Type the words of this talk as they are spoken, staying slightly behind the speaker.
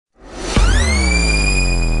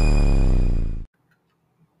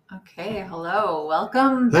hello.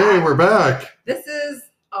 Welcome back. Hey, we're back. This is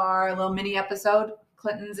our little mini episode,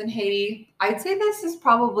 Clintons in Haiti. I'd say this is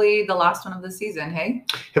probably the last one of the season, hey?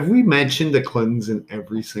 Have we mentioned the Clintons in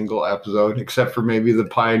every single episode, except for maybe the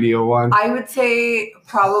Pioneer one? I would say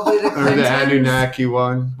probably the Or Clintons. the Anunnaki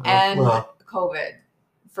one. And COVID,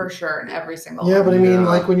 for sure, in every single Yeah, one. but I mean,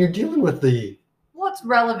 like when you're dealing with the What's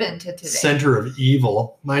relevant to today? center of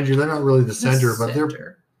evil, mind you, they're not really the center, but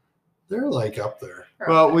center. they're like up there.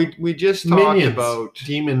 Well, we just talked about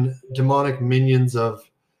demonic minions of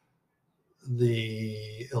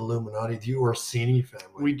the Illuminati, the Orsini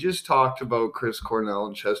family. We just talked about Chris Cornell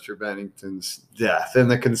and Chester Bennington's death and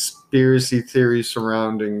the conspiracy theories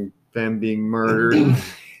surrounding them being murdered.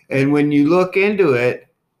 And when you look into it,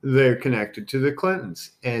 they're connected to the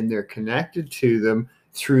Clintons, and they're connected to them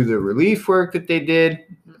through the relief work that they did.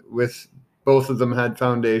 With both of them had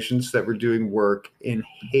foundations that were doing work in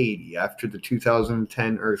Haiti after the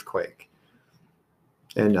 2010 earthquake,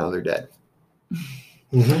 and now they're dead.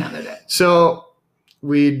 Now they're dead. So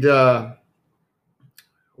we'd a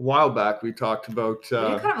while back we talked about We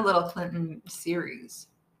did kind of a little Clinton series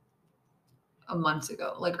a month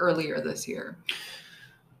ago, like earlier this year.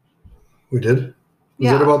 We did? Was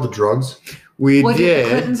Yeah. it about the drugs? we Did the did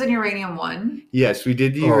Clintons and Uranium 1. yes, we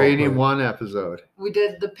did the Oh, Uranium right. 1 episode We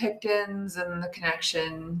did the Pictons and the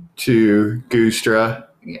connection. to Gustra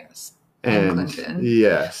Yes. and Clinton.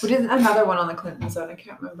 yes. We did another one on the Clintons, and I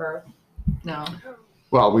can't remember. No.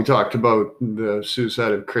 Well, we talked about the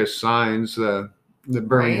suicide of Chris Sines, the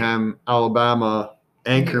Birmingham, Alabama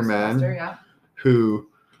anchorman Newscaster, yeah. who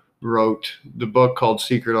wrote the book called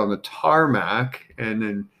Secret on the Tarmac, and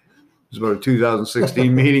then it was about a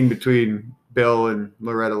 2016 meeting between Bill and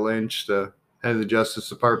Loretta Lynch, the head of the Justice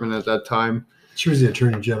Department at that time. She was the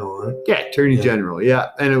Attorney General, right? Yeah, Attorney General, yeah.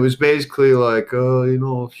 And it was basically like, oh,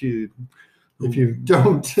 if you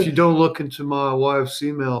don't look into my wife's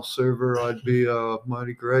email server, I'd be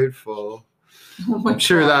mighty grateful. Oh my I'm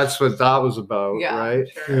sure God. that's what that was about, Yeah, right?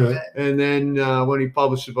 Sure. Yeah. And then when he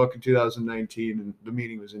published the book in 2019, and the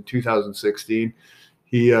meeting was in 2016,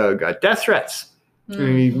 he got death threats.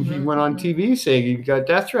 And he went on TV saying he got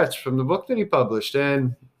death threats from the book that he published,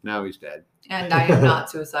 and now he's dead. And I am not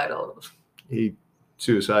suicidal. He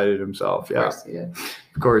suicided himself. Of course he did.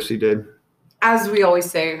 Of course he did. As we always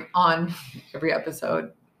say on every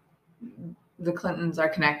episode, the Clintons are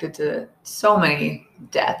connected to so many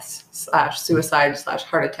deaths / suicide /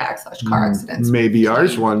 heart attacks / car accidents. Maybe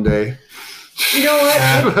ours one day. You know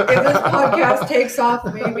what? If this podcast takes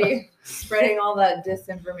off, maybe spreading all that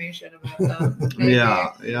disinformation about them. Maybe.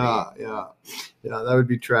 Yeah. That would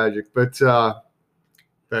be tragic. But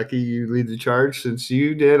Becky, you lead the charge since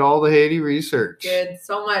you did all the Haiti research. Did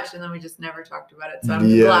so much, and then we just never talked about it. So I'm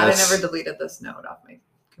glad I never deleted this note off my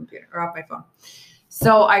computer or off my phone.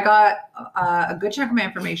 So I got a good chunk of my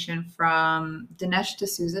information from Dinesh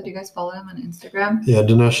D'Souza. Do you guys follow him on Instagram? Yeah,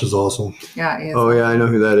 Dinesh is awesome. Yeah, he is. Oh yeah, I know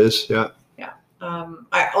who that is. Yeah.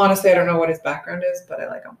 I honestly don't know what his background is, but I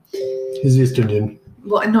like him. He's East Indian.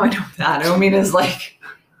 Well, no, I know that. I don't mean his like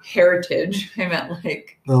heritage. I meant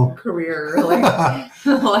like career, like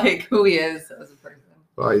like who he is as a person.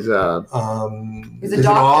 Well, he's He's an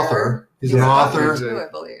author. He's an author, too, I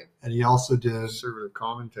believe. and he also did. conservative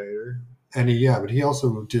commentator. And he's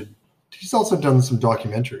also done some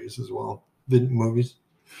documentaries as well, movies.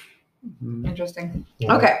 Interesting.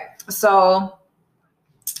 Yeah. Okay, so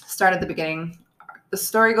start at the beginning. The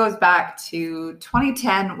story goes back to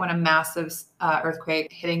 2010 when a massive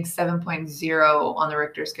earthquake hitting 7.0 on the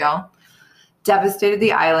Richter scale devastated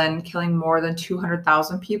the island, killing more than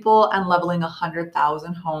 200,000 people and leveling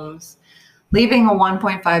 100,000 homes, leaving a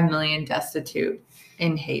 1.5 million destitute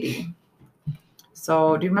in Haiti.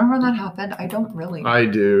 So do you remember when that happened? I don't really. I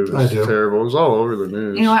do. It was I do. terrible. It was all over the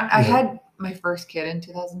news. You know what? I had my first kid in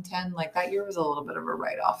 2010. Like that year was a little bit of a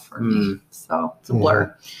write-off for me. So it's a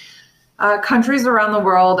blur. Countries around the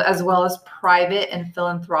world, as well as private and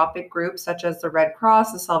philanthropic groups such as the Red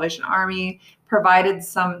Cross, the Salvation Army, provided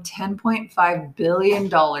some $10.5 billion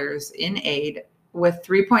in aid, with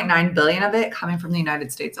 $3.9 billion of it coming from the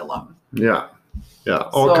United States alone. Yeah.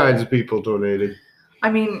 All kinds of people donated. I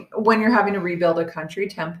mean, when you're having to rebuild a country,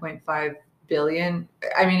 $10.5 billion,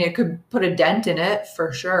 I mean, it could put a dent in it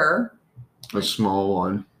for sure. A small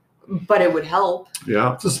one. But it would help.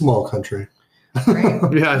 Yeah. It's a small country. Right?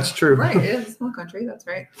 Yeah, it's true. Right, it is a small country, that's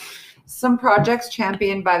right. Some projects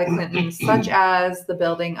championed by the Clintons, such as the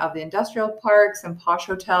building of the industrial parks and posh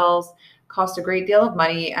hotels, cost a great deal of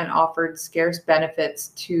money and offered scarce benefits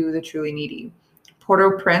to the truly needy.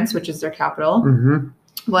 Port-au-Prince, which is their capital,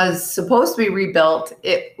 was supposed to be rebuilt.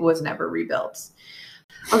 It was never rebuilt.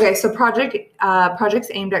 Okay, so projects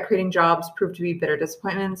aimed at creating jobs proved to be bitter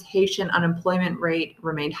disappointments. Haitian unemployment rate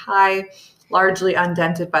remained high, largely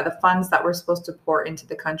undented by the funds that were supposed to pour into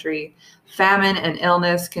the country. Famine and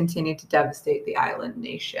illness continued to devastate the island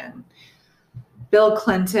nation. Bill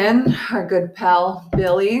Clinton, our good pal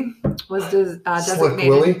Billy, was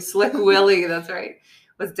designated Slick Willie. That's right.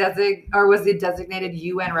 Was the designated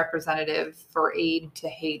UN representative for aid to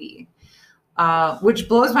Haiti, which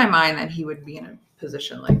blows my mind that he would be in a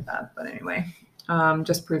position like that. But anyway,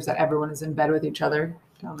 just proves that everyone is in bed with each other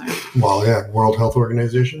down there. Well, yeah, World Health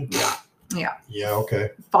Organization. Yeah. Yeah.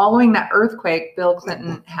 Okay. Following that earthquake, Bill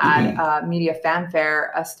Clinton had media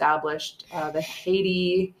fanfare established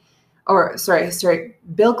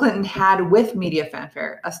Bill Clinton had, with media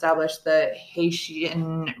fanfare, established the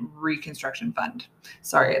Haitian Reconstruction Fund.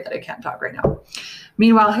 Sorry that I can't talk right now.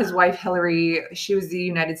 Meanwhile, his wife, Hillary, she was the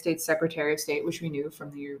United States Secretary of State, which we knew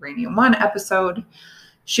from the Uranium One episode.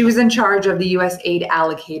 She was in charge of the U.S. aid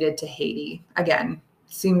allocated to Haiti. Again,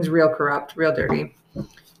 seems real corrupt, real dirty.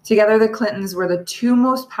 Together, the Clintons were the two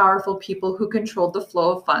most powerful people who controlled the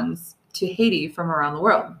flow of funds to Haiti from around the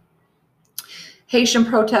world. Haitian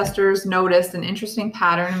protesters noticed an interesting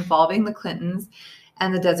pattern involving the Clintons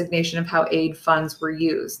and the designation of how aid funds were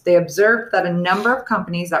used. They observed that a number of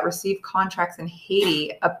companies that received contracts in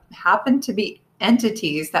Haiti happened to be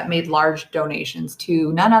entities that made large donations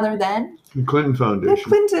to none other than The Clinton Foundation. The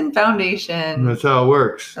Clinton Foundation. That's how it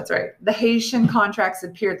works. That's right. The Haitian contracts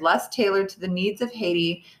appeared less tailored to the needs of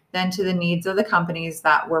Haiti than to the needs of the companies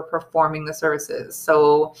that were performing the services.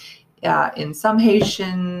 So in some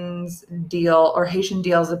Haitian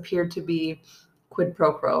deals appeared to be quid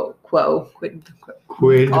pro quo. Quid pro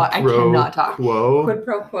quo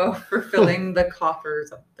for filling the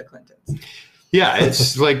coffers of the Clintons. Yeah,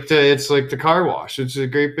 it's like the car wash. It's a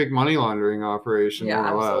great big money laundering operation, Yeah,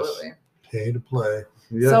 more or absolutely. less. Pay to play.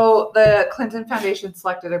 Yeah. So the Clinton Foundation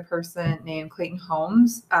selected a person named Clayton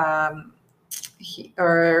Holmes.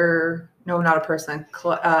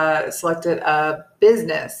 Selected a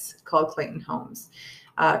business called Clayton Homes,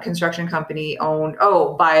 a construction company owned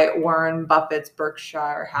by Warren Buffett's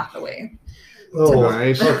Berkshire Hathaway. Oh,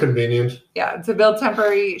 nice. How convenient. Yeah, to build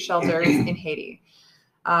temporary shelters in Haiti.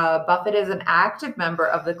 Buffett is an active member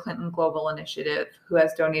of the Clinton Global Initiative, who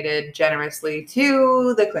has donated generously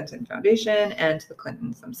to the Clinton Foundation and to the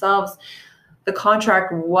Clintons themselves. The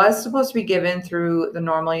contract was supposed to be given through the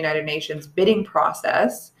normal United Nations bidding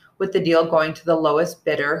process, with the deal going to the lowest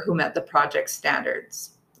bidder who met the project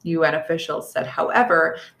standards. UN officials said,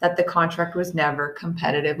 however, that the contract was never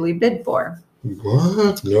competitively bid for.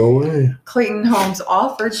 What? No way. Clayton Homes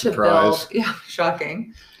offered to Surprise. build,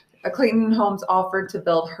 shocking. Clayton Homes offered to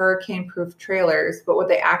build hurricane-proof trailers, but what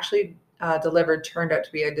they actually delivered turned out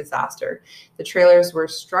to be a disaster. The trailers were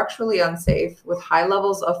structurally unsafe, with high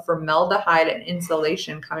levels of formaldehyde and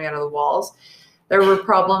insulation coming out of the walls. There were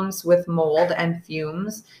problems with mold and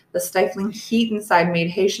fumes. The stifling heat inside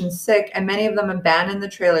made Haitians sick, and many of them abandoned the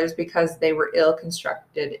trailers because they were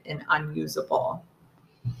ill-constructed and unusable.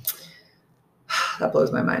 That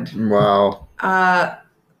blows my mind. Wow.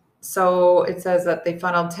 So it says that they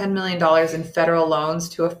funneled $10 million in federal loans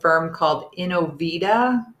to a firm called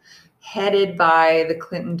Innovida, headed by the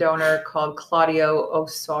Clinton donor called Claudio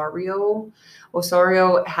Osorio.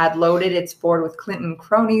 Osorio had loaded its board with Clinton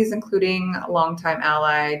cronies, including longtime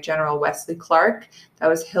ally General Wesley Clark. That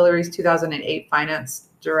was Hillary's 2008 finance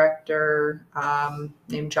director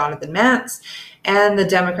named Jonathan Mance, and the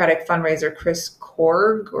Democratic fundraiser Chris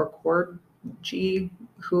Korgi,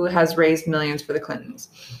 who has raised millions for the Clintons.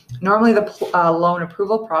 Normally, the loan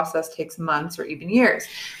approval process takes months or even years.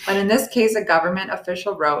 But in this case, a government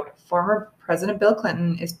official wrote, former President Bill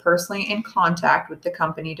Clinton is personally in contact with the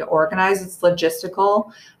company to organize its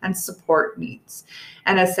logistical and support needs.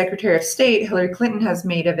 And as Secretary of State, Hillary Clinton has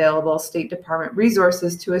made available State Department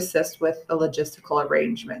resources to assist with the logistical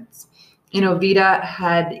arrangements. Innovida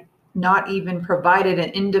had not even provided an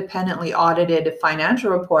independently audited financial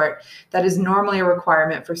report that is normally a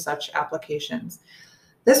requirement for such applications.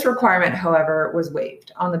 This requirement, however, was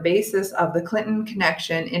waived. On the basis of the Clinton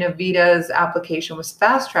connection, Innovida's application was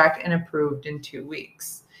fast-tracked and approved in 2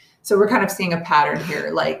 weeks. So we're kind of seeing a pattern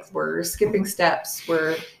here, like we're skipping steps,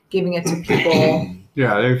 we're giving it to people.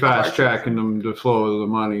 Yeah, they're fast-tracking them to flow of the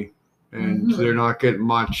money, and they're not getting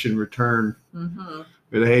much in return. Mm-hmm.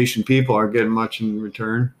 The Haitian people aren't getting much in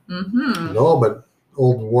return. Mm-hmm. No, but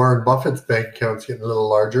old Warren Buffett's bank account's getting a little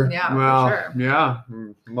larger. Yeah, Well, for sure. yeah,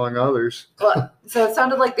 among others. Well, so it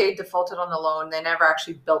sounded like they defaulted on the loan. They never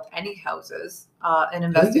actually built any houses. An I think they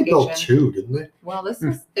investigation. built 2, didn't they? Well,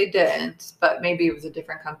 they didn't, but maybe it was a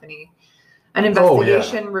different company. An Oh, yeah.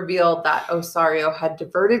 investigation revealed that Osorio had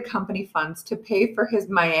diverted company funds to pay for his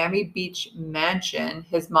Miami Beach mansion,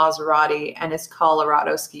 his Maserati, and his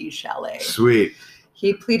Colorado ski chalet. Sweet.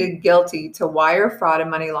 He pleaded guilty to wire fraud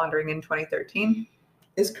and money laundering in 2013.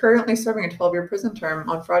 Is currently serving a 12-year prison term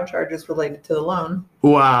on fraud charges related to the loan.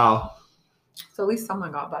 Wow. So at least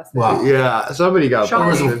someone got busted. Wow. Yeah, somebody got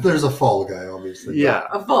busted. There's a fall guy, obviously. Yeah.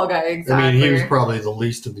 A fall guy, exactly. I mean, he was probably the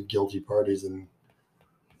least of the guilty parties, and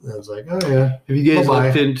I was like, oh yeah. Have you guys Bye-bye.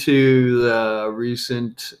 looked into the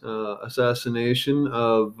recent assassination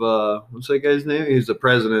of what's that guy's name? He's the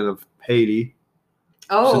president of Haiti.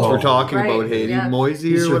 Oh, Since we're talking right, about Haiti, yeah.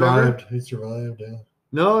 Moisey or whatever. He survived, yeah.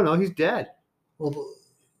 No, he's dead. Well,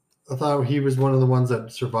 I thought he was one of the ones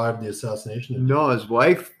that survived the assassination. No, his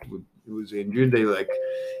wife was injured. It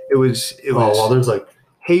was well, there's like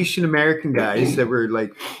Haitian American guys that were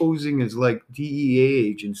like posing as like DEA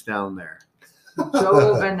agents down there.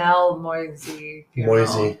 Jovenel Moisey.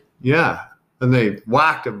 Moisey. Yeah, and they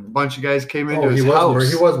whacked a bunch of guys came into his he house.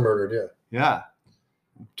 was murdered, yeah. Yeah,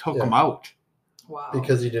 took him out. Wow.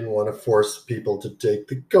 Because he didn't want to force people to take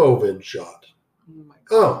the COVID shot. Oh my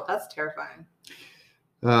God. Oh. That's terrifying.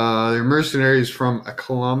 They're mercenaries from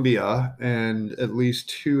Colombia, and at least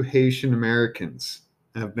 2 Haitian Americans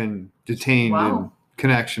have been detained in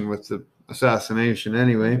connection with the assassination.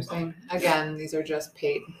 Anyway, interesting. Again, these are just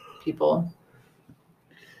paid people.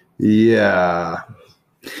 Yeah.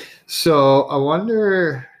 So I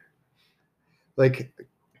wonder, like,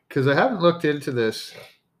 because I haven't looked into this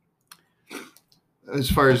as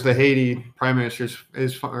far as the Haiti prime minister's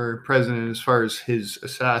or president, as far as his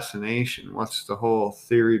assassination. What's the whole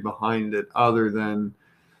theory behind it, other than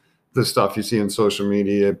the stuff you see on social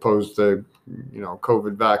media, opposed to,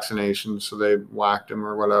 COVID vaccinations, so they whacked him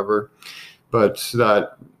or whatever. But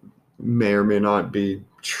that may or may not be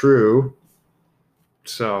true.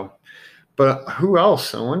 So, but who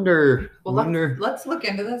else? I wonder. Let's look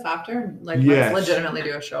into this after. Yes. Let's legitimately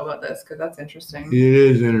do a show about this, because that's interesting. It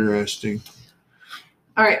is interesting.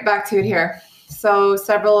 All right, back to it here. So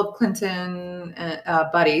several of Clinton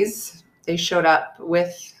buddies, they showed up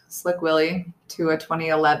with Slick Willie to a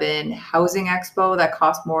 2011 housing expo that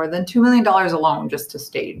cost more than $2 million alone just to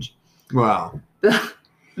stage. Wow.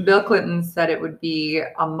 Bill Clinton said it would be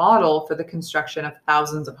a model for the construction of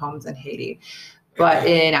thousands of homes in Haiti. But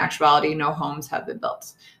in actuality, no homes have been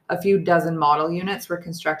built. A few dozen model units were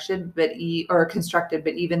constructed, but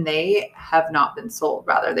even they have not been sold.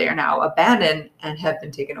 Rather, they are now abandoned and have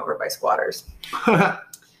been taken over by squatters.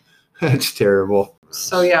 That's terrible.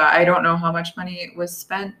 So yeah, I don't know how much money was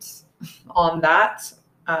spent on that.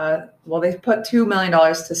 They put $2 million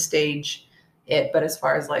to stage it, but as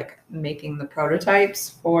far as like making the prototypes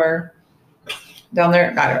for down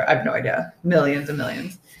there, I have no idea. Millions and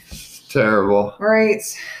millions. Terrible. Right.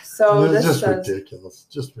 So it's this just ridiculous.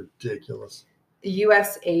 Just ridiculous.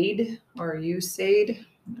 USAID or USAID,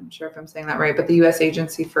 I'm not sure if I'm saying that right, but the U.S.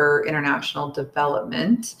 Agency for International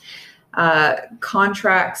Development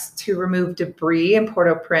contracts to remove debris in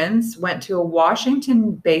Port-au-Prince went to a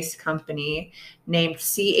Washington-based company named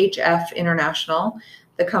CHF International.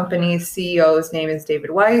 The company's CEO's name is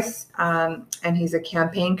David Weiss, and he's a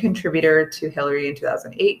campaign contributor to Hillary in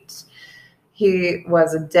 2008. He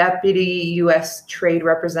was a deputy U.S. trade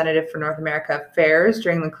representative for North America Affairs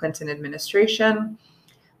during the Clinton administration.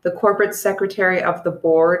 The corporate secretary of the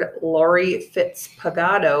board, Lori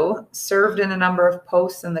Fitzpagado, served in a number of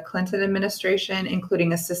posts in the Clinton administration,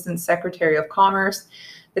 including Assistant Secretary of Commerce.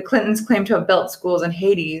 The Clintons claim to have built schools in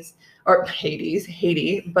Haiti,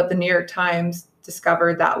 but the New York Times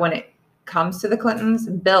discovered that when it comes to the Clintons,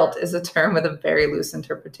 built is a term with a very loose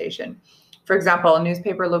interpretation. For example, a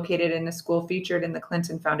newspaper located in a school featured in the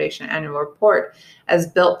Clinton Foundation annual report as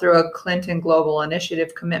built through a Clinton Global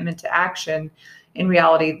Initiative commitment to action. In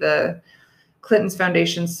reality, the Clinton's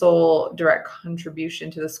Foundation's sole direct contribution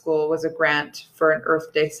to the school was a grant for an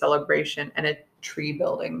Earth Day celebration and a tree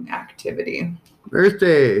building activity. Earth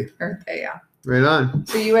Day, yeah. Right on.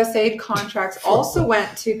 So USAID contracts also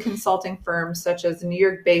went to consulting firms such as New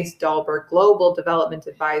York-based Dahlberg Global Development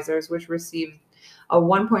Advisors, which received a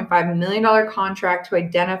 $1.5 million contract to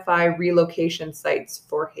identify relocation sites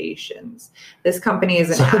for Haitians. This company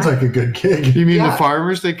is Sounds like a good gig. You mean the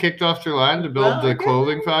farmers they kicked off their land to build the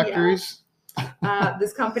clothing factories? Yeah.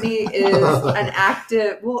 This company is an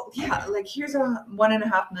active, here's a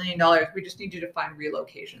 $1.5 million. We just need you to find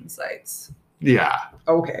relocation sites. Yeah.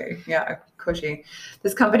 Okay. Yeah. Cushy.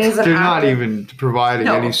 This company is They're not even providing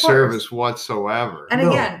any service whatsoever. And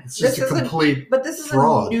again, this is a complete but this is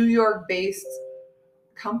fraud. a New York-based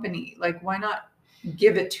company. Like, why not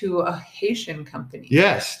give it to a Haitian company.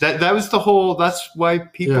 Yes, that was the whole. That's why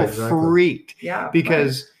people freaked. Yeah,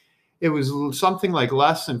 because it was something like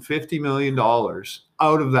less than $50 million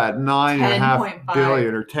out of that $9.5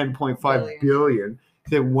 billion or $10.5 billion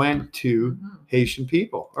that went to Haitian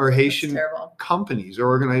people or Haitian companies or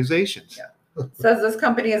organizations. Yeah. Says this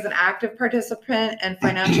company is an active participant and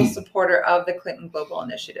financial supporter of the Clinton Global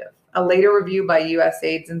Initiative. A later review by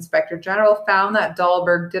USAID's Inspector General found that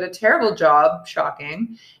Dahlberg did a terrible job,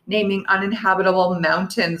 shocking, naming uninhabitable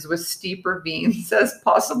mountains with steep ravines as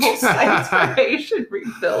possible sites for Haitian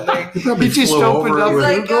rebuilding. He just opened up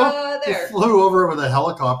Google. He flew over with a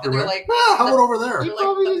helicopter. And they're like, how about over there? He's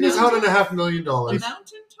 $1.5 million. The mountain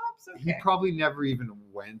tops? Okay. He probably never even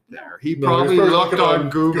went there. He probably looked on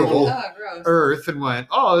Google Earth and went,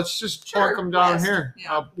 "Oh, let's just park them down here.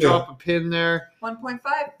 Yeah. I'll drop a pin there."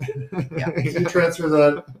 1.5. Yeah. You transfer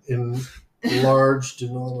that in large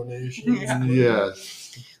denominations. Yeah.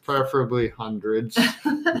 Yes, preferably hundreds.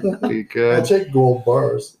 Be good. I'll take gold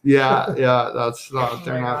bars. Yeah, that's not.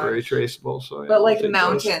 They're not very traceable. So, but like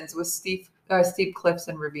mountains with steep cliffs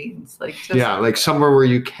and ravines, like like somewhere where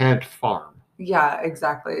you can't farm. Yeah,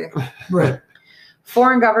 exactly. Right.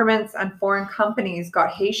 Foreign governments and foreign companies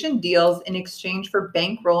got Haitian deals in exchange for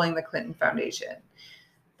bankrolling the Clinton Foundation.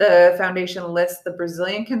 The foundation lists the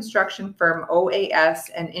Brazilian construction firm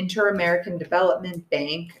OAS and Inter-American Development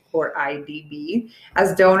Bank, or IDB,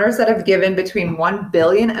 as donors that have given between $1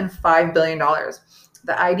 billion and $5 billion.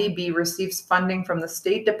 The IDB receives funding from the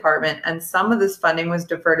State Department, and some of this funding was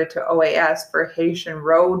diverted to OAS for Haitian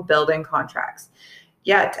road building contracts.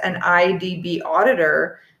 Yet an IDB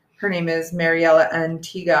auditor, her name is Mariela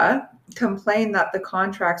Antigua, complained that the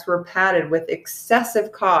contracts were padded with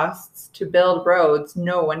excessive costs to build roads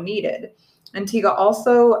no one needed. Antigua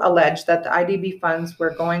also alleged that the IDB funds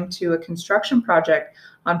were going to a construction project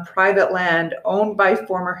on private land owned by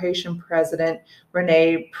former Haitian President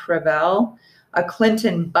Rene Prevel, a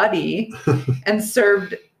Clinton buddy, and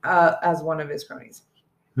served as one of his cronies.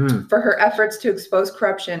 For her efforts to expose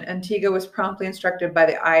corruption, Antigua was promptly instructed by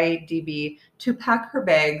the IDB to pack her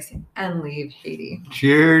bags and leave Haiti.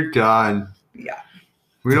 You're done. Yeah.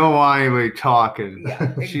 We don't want anybody talking. Yeah,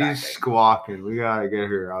 exactly. She's squawking. We got to get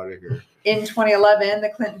her out of here. In 2011, the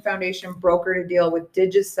Clinton Foundation brokered a deal with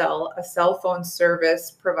Digicel, a cell phone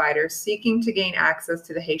service provider seeking to gain access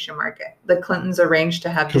to the Haitian market. The Clintons arranged to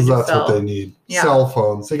have Digicel. Because that's what they need. Yeah. Cell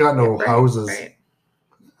phones. They got no houses. Right.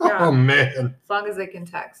 Yeah. Oh, man. As long as they can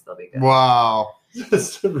text, they'll be good. Wow.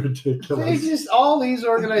 That's ridiculous. All these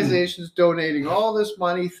organizations donating all this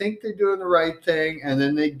money, think they're doing the right thing, and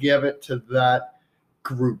then they give it to that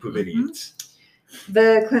group of idiots.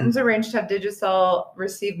 The Clintons arranged to have Digicel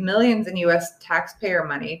receive millions in U.S. taxpayer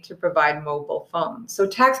money to provide mobile phones. So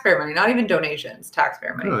taxpayer money, not even donations,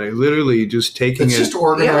 taxpayer money. No, they literally just taking It's just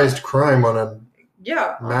organized crime on a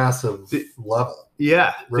massive level.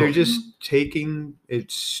 Yeah, really. They're just taking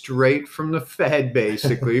it straight from the Fed,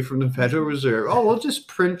 basically, from the Federal Reserve. Oh, we'll just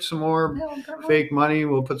print some more fake money.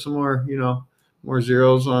 We'll put some more, more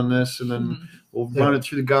zeros on this, and then we'll run it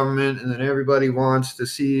through the government, and then everybody wants to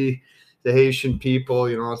see the Haitian people.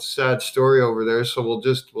 It's a sad story over there, so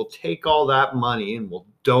we'll take all that money and we'll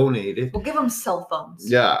donate it. We'll give them cell phones.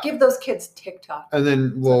 Yeah. Give those kids TikTok. And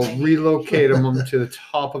then we'll relocate them to the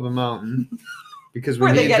top of a mountain. Because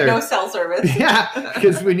where they get no cell service. Yeah,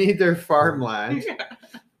 because we need their farmland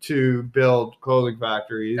to build clothing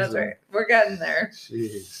factories. That's right. We're getting there.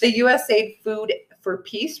 Jeez. The USAID Food for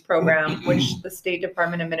Peace program, which the State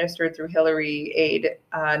Department administered through Hillary Aid,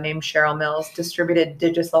 named Cheryl Mills, distributed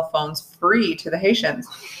Digicel phones free to the Haitians.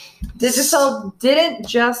 Digicel didn't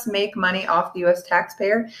just make money off the U.S.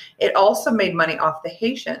 taxpayer. It also made money off the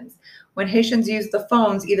Haitians. When Haitians used the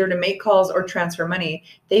phones either to make calls or transfer money,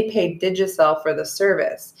 they paid Digicel for the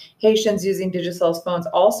service. Haitians using Digicel's phones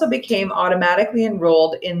also became automatically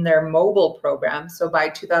enrolled in their mobile program. So by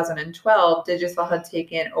 2012, Digicel had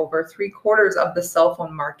taken over 3/4 of the cell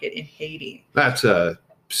phone market in Haiti. That's a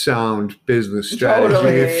sound business strategy,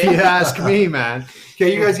 Totally. If you ask me, man.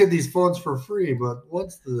 Okay, you guys get these phones for free, but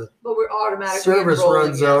once the we're automatically service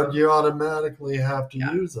runs out, you automatically have to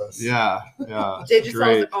use us. Yeah.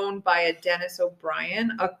 Digicel is owned by a Dennis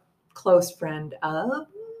O'Brien, a close friend of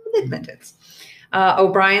the Clintons.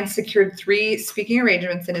 O'Brien secured 3 speaking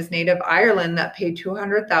arrangements in his native Ireland that paid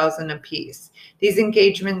 $200,000 apiece. These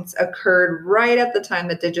engagements occurred right at the time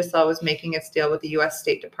that Digicel was making its deal with the U.S.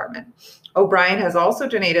 State Department. O'Brien has also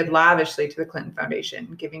donated lavishly to the Clinton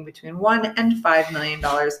Foundation, giving between $1 and $5 million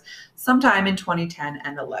sometime in 2010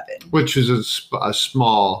 and 11. Which is a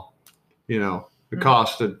small, the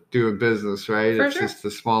cost of doing business, right? For It's sure. just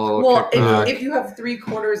a small little Well, kickback, if you have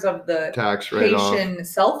 3/4 of the tax write-off. Haitian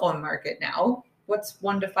cell phone market now, what's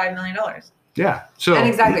 $1 to $5 million? Yeah. So And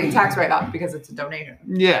exactly, tax write-off because it's a donation.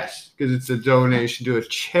 yes, because it's a donation to a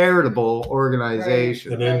charitable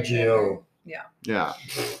organization. An NGO. Yeah.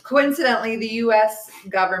 Coincidentally, the U.S.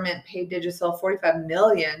 government paid Digicel $45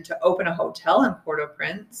 million to open a hotel in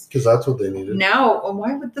Port-au-Prince. Because that's what they needed. Now,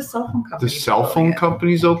 why would the cell phone company? The cell phone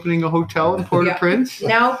company's opening a hotel in Port-au-Prince?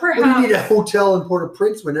 Now, What do you need a perhaps hotel in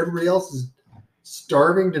Port-au-Prince when everybody else is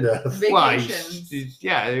starving to death? vacations.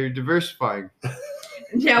 Yeah, they're diversifying.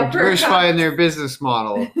 Now, They're diversifying their business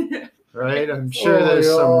model, right? I'm sure there's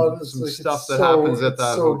some stuff that happens at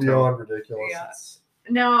that so hotel. beyond ridiculous. Yeah.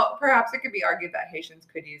 Now, perhaps it could be argued that Haitians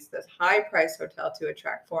could use this high-priced hotel to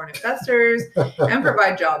attract foreign investors and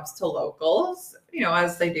provide jobs to locals,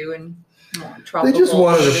 as they do in tropical. They just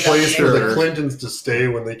wanted a place for the Sure. Clintons to stay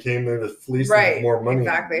when they came there to fleece them Right, with more money.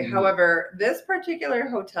 exactly. However, this particular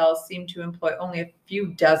hotel seemed to employ only a few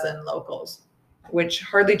dozen locals, which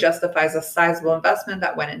hardly justifies a sizable investment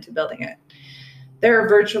that went into building it. There are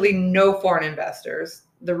virtually no foreign investors.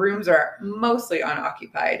 The rooms are mostly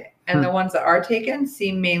unoccupied, and the ones that are taken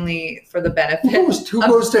seem mainly for the benefit Who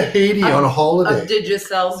goes to Haiti on a holiday? of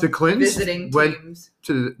Digicel's The Clintons visiting went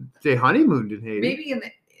teams. they honeymooned in Haiti. Maybe in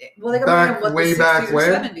the they got Back- married in what, way the 60s back or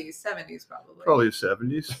when? 70s probably. Probably the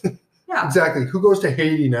 70s. Yeah. Exactly. Who goes to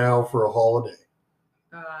Haiti now for a holiday?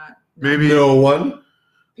 Maybe No one.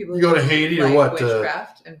 people You go who to Haiti or like what,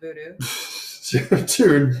 witchcraft and voodoo.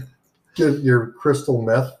 to get your crystal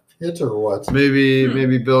meth hit or what?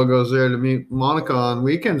 Maybe Bill goes there to meet Monica on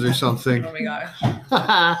weekends or something. Oh my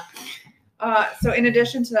gosh. So in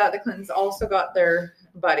addition to that, the Clintons also got their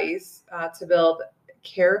buddies to build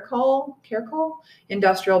Caracol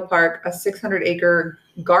Industrial Park, a 600-acre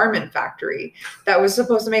garment factory that was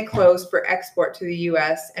supposed to make clothes for export to the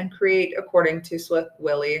U.S. and create, according to Swift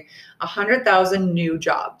Willie, 100,000 new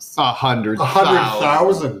jobs.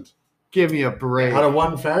 100,000. Give me a break. Out of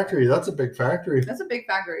one factory. That's a big factory. That's a big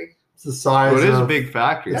factory. It's the size. It is a of- big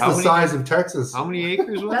factory. It's How the many, size of Texas. how many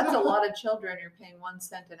acres was That's that? a lot of children. You're paying 1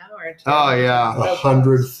 cent an hour. To Oh, yeah.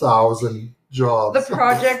 100,000 jobs. The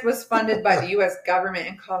project was funded by the U.S. government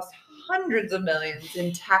and cost hundreds of millions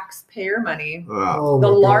in taxpayer money. Wow. Oh The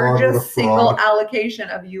my God, what a largest single fraud. allocation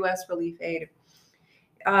of U.S. relief aid.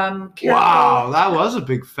 Wow, that was a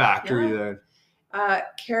big factory Yeah. then.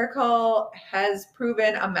 Caracol has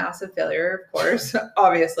proven a massive failure, of course,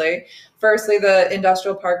 obviously. Firstly, the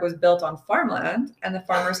industrial park was built on farmland, and the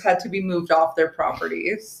farmers had to be moved off their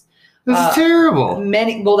properties. That's terrible.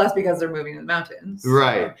 That's because they're moving to the mountains.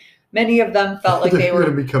 Right. Many of them felt like they They're were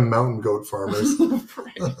going to become mountain goat farmers.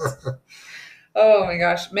 Right. Oh my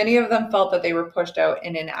gosh. Many of them felt that they were pushed out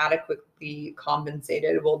and inadequately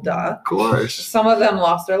compensated. Well, duh. Of course. Some of them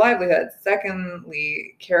lost their livelihoods.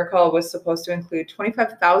 Secondly, Caracol was supposed to include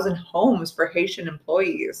 25,000 homes for Haitian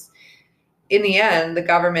employees. In the end, the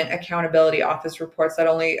Government Accountability Office reports that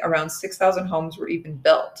only around 6,000 homes were even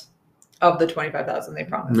built of the 25,000 they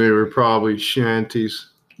promised. They were probably shanties.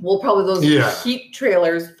 Well, probably those Yeah. heat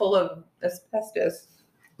trailers full of asbestos.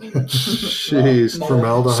 Jeez. Mold.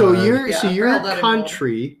 Formaldehyde. So your formaldehyde and mold.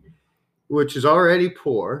 country, which is already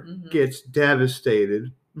poor, Mhm. gets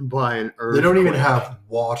devastated by an earthquake. They don't even have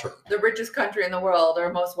water. The richest country in the world,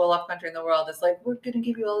 or most well-off country in the world, is like, we're going to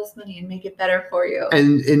give you all this money and make it better for you.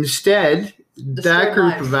 And instead, that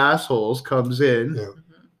group lives. of assholes comes in Yeah. Mhm.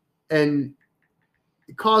 and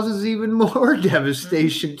causes even more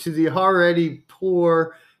devastation to the already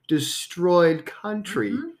poor, destroyed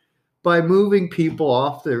country Mhm. by moving people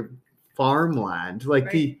off their farmland. Like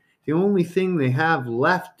Right. the only thing they have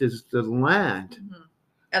left is the land. Mhm.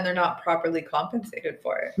 And they're not properly compensated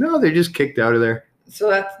for it. No, they're just kicked out of there. So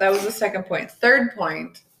that was the second point. Third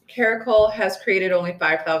point, Caracol has created only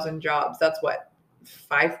 5,000 jobs. That's what,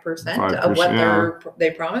 5% of what 5%,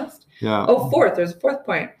 they promised? Yeah. Oh, there's a fourth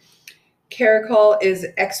point. Caracol is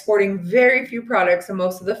exporting very few products and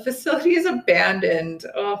most of the facility is abandoned.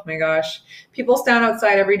 Oh my gosh. People stand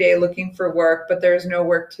outside every day looking for work, but there's no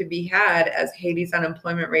work to be had as Haiti's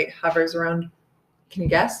unemployment rate hovers around, can you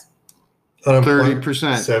guess?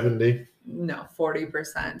 30%. 70. No,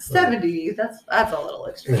 40%. 70, that's a little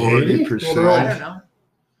extreme. 40%. Well, I don't know.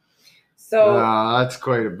 So That's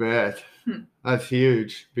quite a bit. That's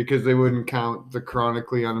huge because they wouldn't count the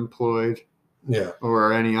chronically unemployed Yeah.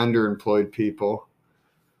 or any underemployed people.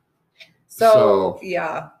 So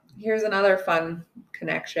yeah, here's another fun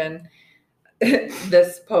connection.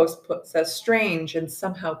 This post says strange and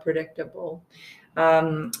somehow predictable.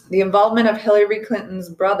 The involvement of Hillary Clinton's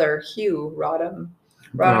brother, Hugh Rodham,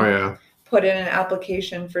 Oh, yeah. put in an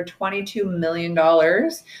application for $22 million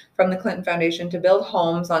from the Clinton Foundation to build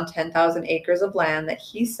homes on 10,000 acres of land that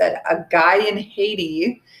he said a guy in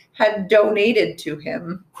Haiti had donated to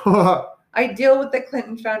him. I deal with the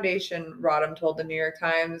Clinton Foundation, Rodham told the New York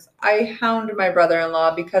Times. I hound my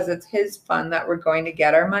brother-in-law because it's his fund that we're going to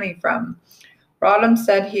get our money from. Rodham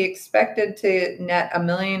said he expected to net $1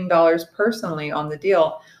 million personally on the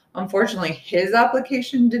deal. Unfortunately, his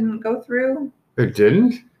application didn't go through. It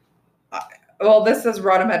didn't? Well, this says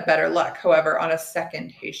Rodham had better luck, however, on a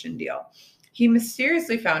second Haitian deal. He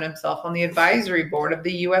mysteriously found himself on the advisory board of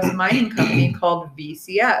the U.S. mining company called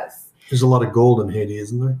VCS. There's a lot of gold in Haiti,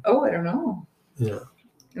 isn't there? Oh, I don't know. Yeah.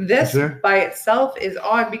 This by itself is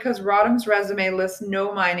odd because Rodham's resume lists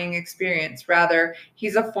no mining experience. Rather,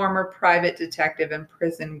 he's a former private detective and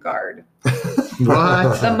prison guard.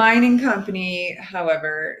 What? The mining company,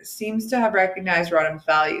 however, seems to have recognized Rodham's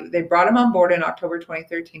value. They brought him on board in October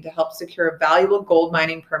 2013 to help secure a valuable gold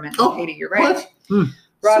mining permit in Haiti. You're right. What?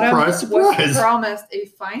 Rodham Surprise. was promised a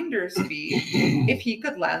finder's fee if he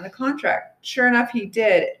could land the contract. Sure enough, he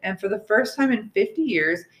did. And for the first time in 50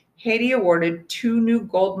 years, Haiti awarded 2 new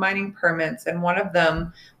gold mining permits, and one of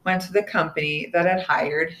them went to the company that had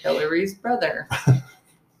hired Hillary's brother.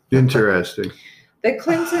 Interesting. The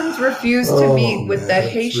Clintons refused to meet with the that's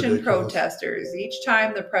Haitian ridiculous. protesters. Each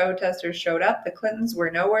time the protesters showed up, the Clintons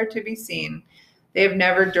were nowhere to be seen. They have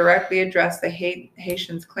never directly addressed the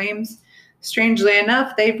Haitians' claims. Strangely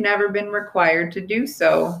enough, they've never been required to do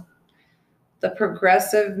so. The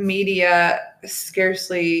progressive media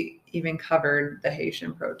scarcely even covered the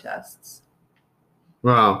Haitian protests.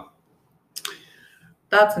 Wow.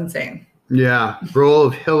 That's insane. Yeah. Role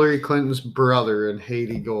of Hillary Clinton's brother in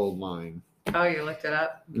Haiti gold mine. Oh, you looked it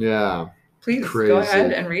up? Yeah. Please Crazy. go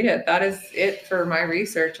ahead and read it. That is it for my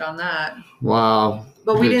research on that. Wow.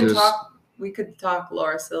 But we didn't talk. We could talk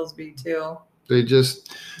Laura Silsby too. They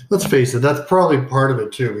just. Let's face it, that's probably part of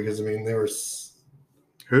it too, because I mean, they were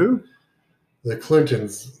Who? the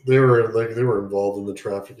Clintons. They were involved in the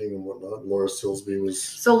trafficking and whatnot. Laura Silsby was.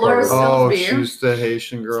 So Laura Oh, Silsby. she's the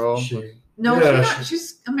Haitian girl. No, Yeah,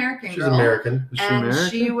 she's American. She's girl. American. Is she And American?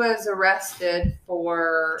 she was arrested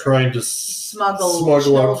for Trying to smuggle out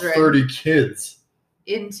children 30 kids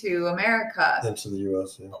into America. into the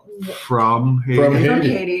U.S. Yeah. From Haiti. From From Haiti.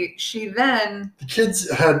 Haiti. She then The kids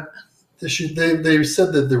had. They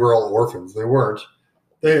said that they were all orphans. They weren't.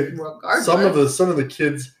 regardless. Some of the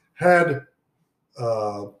kids had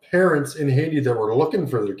parents in Haiti that were looking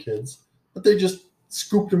for their kids, but they just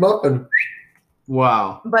scooped them up, and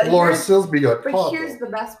Wow. But Laura Silsby got But caught. here's the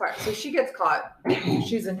best part. So she gets caught.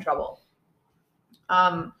 She's in trouble.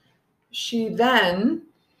 She then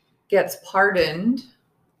gets pardoned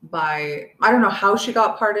by, I don't know how she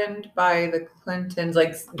got pardoned by the Clintons,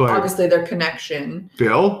 like By- obviously their connection.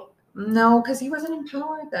 Bill? No, because he wasn't in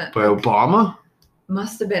power then. By Obama?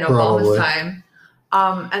 Must have been Probably. Obama's time.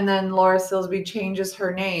 And then Laura Silsby changes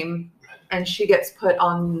her name and she gets put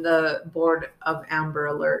on the board of Amber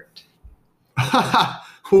Alert.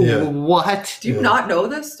 Yeah. What? Do you not know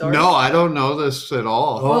this story? No, I don't know this at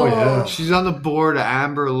all. Oh, yeah. She's on the board of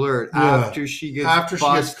Amber Alert Yeah. after she gets After she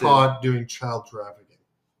gets busted. caught doing child trafficking.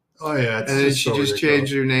 Oh yeah, it's And then just she so just ridiculous.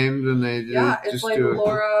 changed her name, and they Yeah, just it's like do it.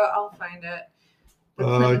 Laura, I'll find it. The I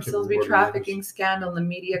Clinton can't remember Silsby what it trafficking scandal and the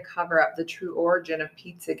media cover up, the true origin of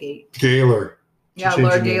Pizzagate. Gaylor. Yeah, changed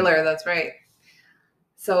Laura her name. Gaylor, that's right.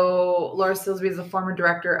 So Laura Silsby is the former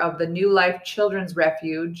director of the New Life Children's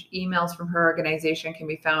Refuge. Emails from her organization can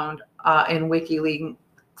be found in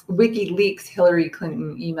WikiLeaks Hillary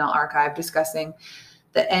Clinton email archive discussing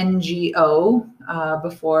the NGO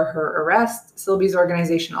before her arrest. Silsby's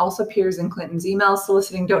organization also appears in Clinton's emails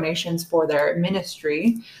soliciting donations for their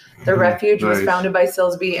ministry. The refuge was Nice. founded by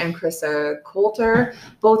Silsby and Chrissa Coulter,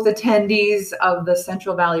 both attendees of the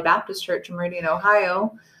Central Valley Baptist Church in Meridian,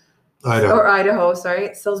 Idaho.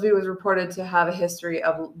 Silsby was reported to have a history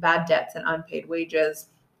of bad debts and unpaid wages.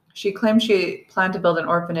 She claimed she planned to build an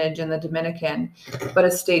orphanage in the Dominican, but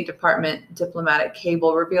a State Department diplomatic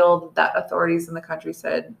cable revealed that authorities in the country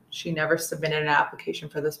said she never submitted an application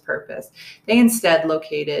for this purpose. They instead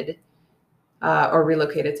relocated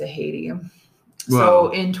to Haiti. So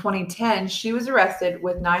in 2010, she was arrested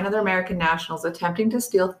with 9 other American nationals attempting to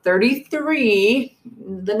steal 33,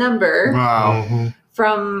 the number, Wow.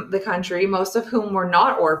 from the country, most of whom were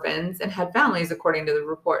not orphans and had families, according to the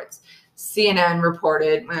reports. CNN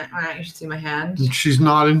reported, you should see my hand. She's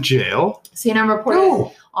not in jail. CNN reported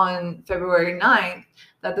No. on February 9th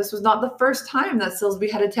that this was not the first time that Silsby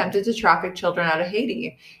had attempted to traffic children out of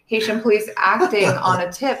Haiti. Haitian police acting on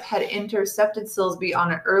a tip had intercepted Silsby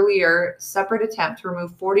on an earlier separate attempt to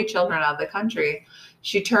remove 40 children out of the country.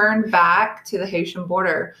 She turned back to the Haitian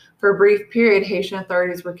border. For a brief period, Haitian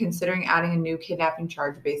authorities were considering adding a new kidnapping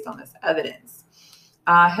charge based on this evidence.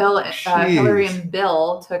 Hillary and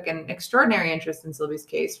Bill took an extraordinary interest in Silsby's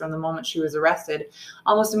case from the moment she was arrested,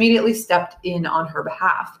 almost immediately stepped in on her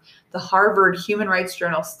behalf. The Harvard Human Rights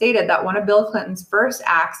Journal stated that one of Bill Clinton's first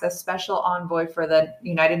acts as special envoy for the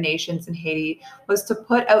United Nations in Haiti was to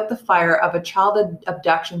put out the fire of a child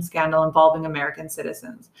abduction scandal involving American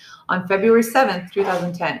citizens. On February 7th,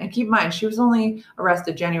 2010, and keep in mind, she was only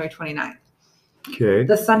arrested January 29th. Okay.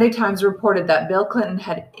 The Sunday Times reported that Bill Clinton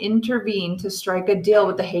had intervened to strike a deal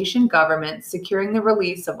with the Haitian government, securing the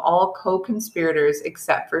release of all co-conspirators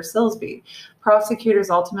except for Silsby. Prosecutors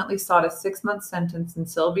ultimately sought a 6-month sentence in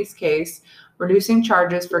Silsby's case, reducing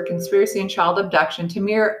charges for conspiracy and child abduction to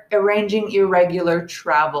mere arranging irregular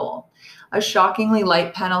travel. A shockingly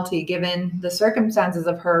light penalty given the circumstances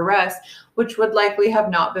of her arrest, which would likely have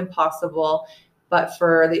not been possible but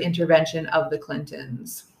for the intervention of the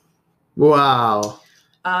Clintons. Wow.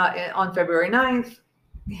 On February 9th,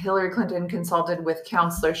 Hillary Clinton consulted with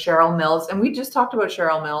counselor Cheryl Mills, and we just talked about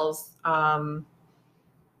Cheryl Mills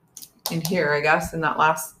in here, I guess, in that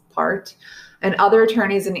last part, and other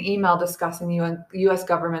attorneys in an email discussing the U.S.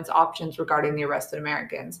 government's options regarding the arrested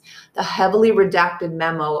Americans. The heavily redacted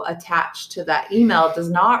memo attached to that email does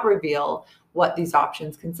not reveal what these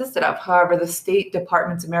options consisted of. However, the State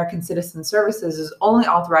Department's American Citizen Services is only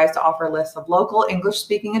authorized to offer lists of local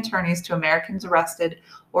English-speaking attorneys to Americans arrested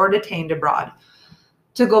or detained abroad.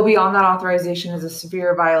 To go beyond that authorization is a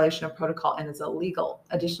severe violation of protocol and is illegal.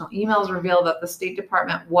 Additional emails reveal that the State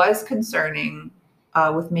Department was concerning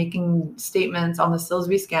with making statements on the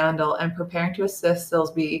Silsby scandal and preparing to assist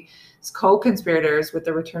Silsby's co-conspirators with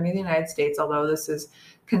the return to the United States, although this is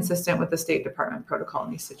consistent with the State Department protocol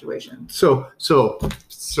in these situations. So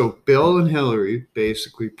Bill and Hillary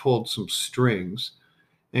basically pulled some strings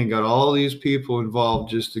and got all these people involved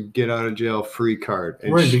just to get out of jail free card.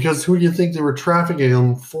 And right, because who do you think they were trafficking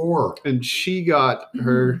them for? And she got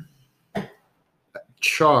her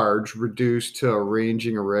charge reduced to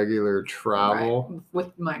arranging irregular travel. Right,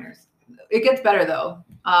 with minors. It gets better, though.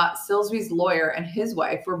 Silsby's lawyer and his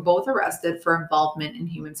wife were both arrested for involvement in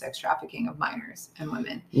human sex trafficking of minors and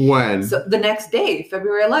women. When? So the next day,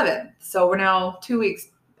 February 11th. So we're now 2 weeks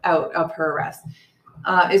out of her arrest.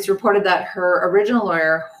 It's reported that her original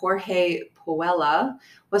lawyer, Jorge Puella,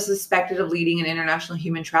 was suspected of leading an international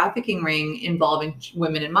human trafficking ring involving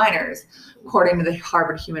women and minors. According to the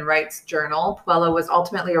Harvard Human Rights Journal, Puella was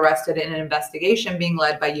ultimately arrested in an investigation being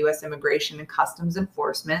led by U.S. Immigration and Customs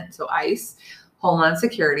Enforcement, so ICE, Homeland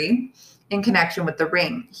Security, in connection with the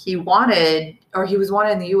ring. He was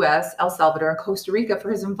wanted in the U.S., El Salvador, and Costa Rica for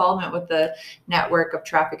his involvement with the network of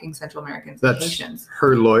trafficking Central Americans and Haitians.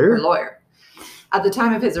 Her lawyer? Her lawyer. At the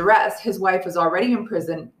time of his arrest, his wife was already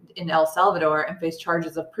imprisoned in El Salvador and faced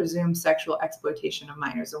charges of presumed sexual exploitation of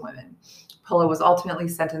minors and women. Puella was ultimately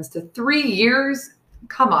sentenced to 3 years,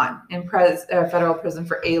 in federal prison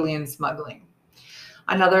for alien smuggling.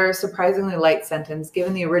 Another surprisingly light sentence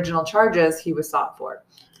given the original charges he was sought for.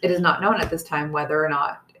 It is not known at this time whether or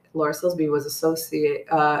not Laura Silsby was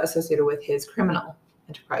associated with his criminal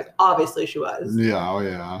enterprise. Obviously she was. Yeah, oh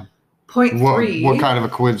yeah. Point 3. What kind of a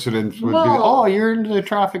coincidence would be? Oh, you're into the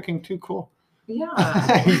trafficking too. Cool. Yeah.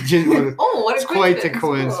 What It's quite the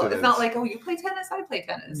coincidence. Cool. It's not like, you play tennis, I play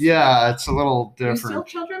tennis. Yeah, it's a little different. You steal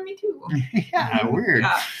children, me too. Yeah, weird.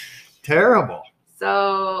 Yeah. Terrible.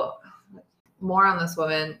 So, more on this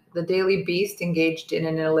woman. The Daily Beast engaged in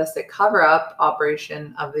an illicit cover-up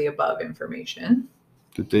operation of the above information.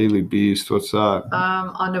 The Daily Beast, what's that?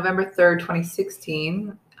 On November 3rd,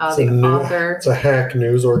 2016, author... It's a hack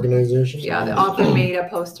news organization. Yeah, the author made a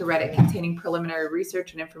post to Reddit containing preliminary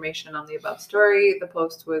research and information on the above story. The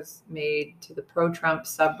post was made to the pro-Trump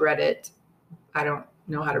subreddit, I don't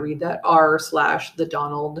know how to read that,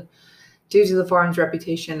 r/the due to the forum's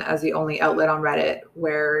reputation as the only outlet on Reddit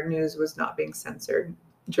where news was not being censored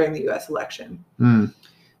during the U.S. election. The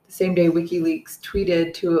same day, WikiLeaks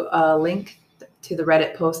tweeted to a link to the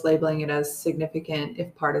Reddit post labeling it as significant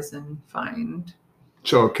if partisan find.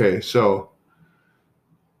 So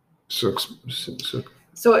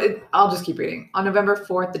So I'll just keep reading. On November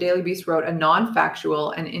 4th, the Daily Beast wrote a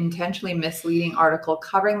non-factual and intentionally misleading article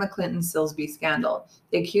covering the Clinton-Silsby scandal.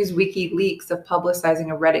 They accused WikiLeaks of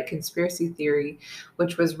publicizing a Reddit conspiracy theory,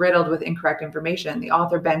 which was riddled with incorrect information. The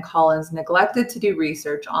author, Ben Collins, neglected to do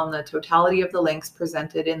research on the totality of the links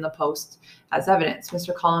presented in the post as evidence.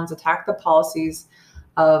 Mr. Collins attacked the policies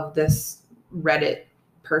of this Reddit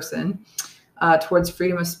person towards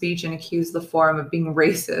freedom of speech and accused the forum of being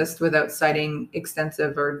racist without citing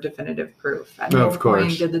extensive or definitive proof. At no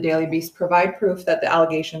point did the Daily Beast provide proof that the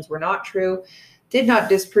allegations were not true, did not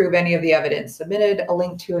disprove any of the evidence submitted. A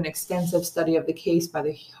link to an extensive study of the case by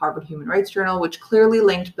the Harvard Human Rights Journal, which clearly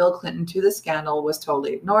linked Bill Clinton to the scandal, was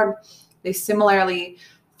totally ignored. They similarly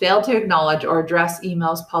failed to acknowledge or address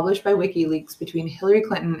emails published by WikiLeaks between Hillary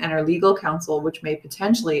Clinton and her legal counsel, which may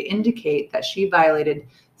potentially indicate that she violated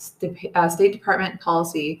State Department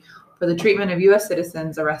policy for the treatment of U.S.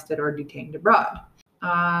 citizens arrested or detained abroad.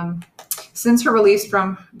 Since her release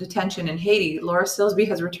from detention in Haiti, Laura Silsby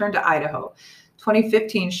has returned to Idaho.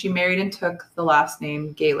 2015, she married and took the last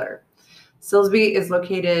name Gaylor. Silsby is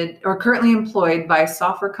currently employed by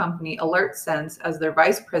software company AlertSense as their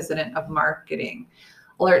vice president of marketing.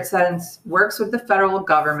 AlertSense works with the federal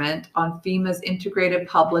government on FEMA's integrated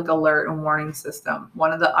public alert and warning system.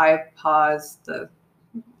 One of the IPAWs, the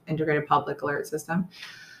integrated public alert system,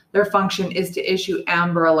 their function is to issue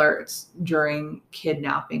Amber Alerts during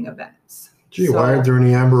kidnapping events. Why aren't there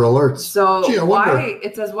any Amber Alerts? So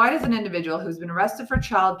it says, why does an individual who's been arrested for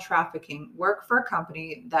child trafficking work for a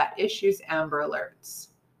company that issues Amber Alerts?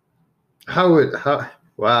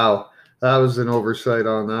 Wow, that was an oversight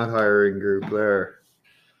on that hiring group there.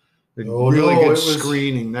 Really good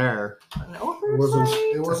screening there. An oversight?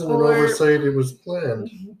 It wasn't an oversight, it was planned.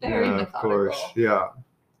 Very methodical. Of course, yeah.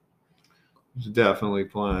 It's definitely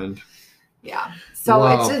planned. Yeah. So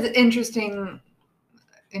It's an interesting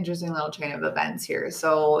little chain of events here.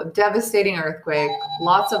 So devastating earthquake,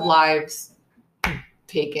 lots of lives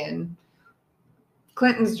taken.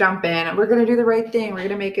 Clintons jump in. We're going to do the right thing. We're going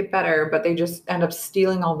to make it better. But they just end up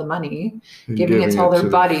stealing all the money, giving it to all their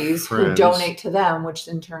buddies who donate to them, which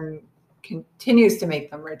in turn continues to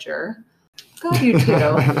make them richer. God, you two.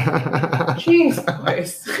 Jeez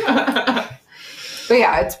Christ. But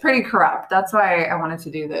yeah, it's pretty corrupt. That's why I wanted to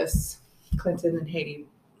do this Clinton and Haiti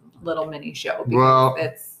little mini show. Well,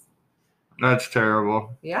 that's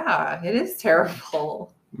terrible. Yeah, it is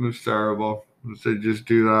terrible. It's terrible. They just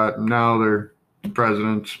do that. Now their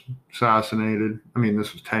president's assassinated. I mean,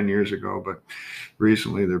 this was 10 years ago, but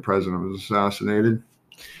recently their president was assassinated.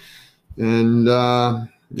 And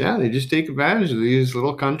they just take advantage of these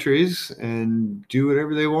little countries and do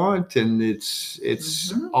whatever they want. And it's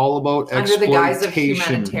all about exploitation. Under the guise of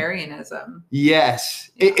humanitarianism. Yes.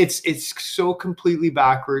 Yeah. It's so completely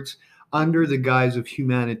backwards. Under the guise of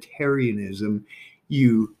humanitarianism,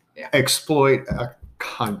 you exploit a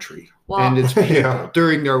country. Well, and it's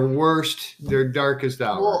during their darkest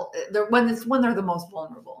hour. Well, when they're the most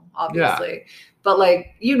vulnerable, obviously. Yeah. But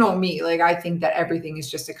me, I think that everything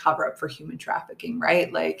is just a cover up for human trafficking,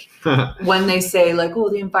 right? When they say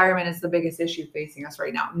the environment is the biggest issue facing us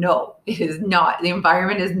right now. No, it is not. The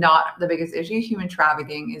environment is not the biggest issue. Human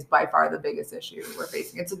trafficking is by far the biggest issue we're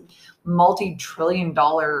facing. It's a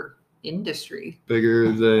multi-trillion-dollar industry.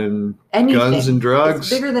 Bigger than guns and drugs. It's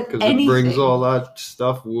bigger than anything. It brings all that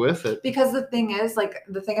stuff with it. Because the thing is,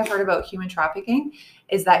 the thing I've heard about human trafficking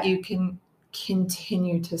is that you can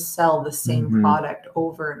continue to sell the same product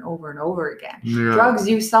over and over and over again. Yeah. Drugs,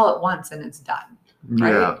 you sell it once and it's done.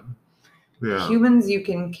 Right? Yeah. Humans, you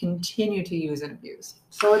can continue to use and abuse.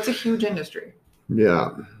 So it's a huge industry. Yeah.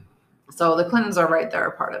 So the Clintons are right there,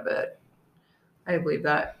 a part of it. I believe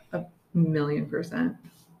that 1,000,000%.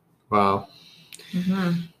 Wow.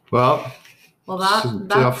 Mm-hmm. Well, that's a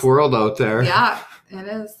tough world out there. Yeah, it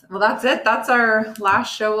is. Well, that's it. That's our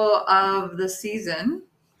last show of the season.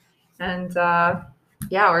 And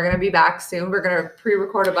we're gonna be back soon. We're gonna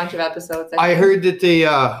pre-record a bunch of episodes. I heard that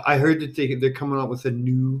they're coming up with a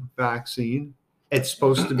new vaccine. It's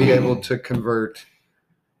supposed to be able to convert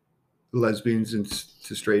lesbians into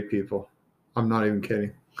straight people. I'm not even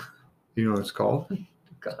kidding. You know what it's called?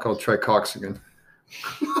 It's called tricoxagon.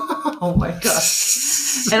 Oh my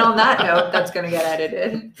gosh. And on that note, that's gonna get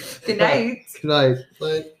edited. Good night. Good night.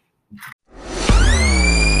 Bye.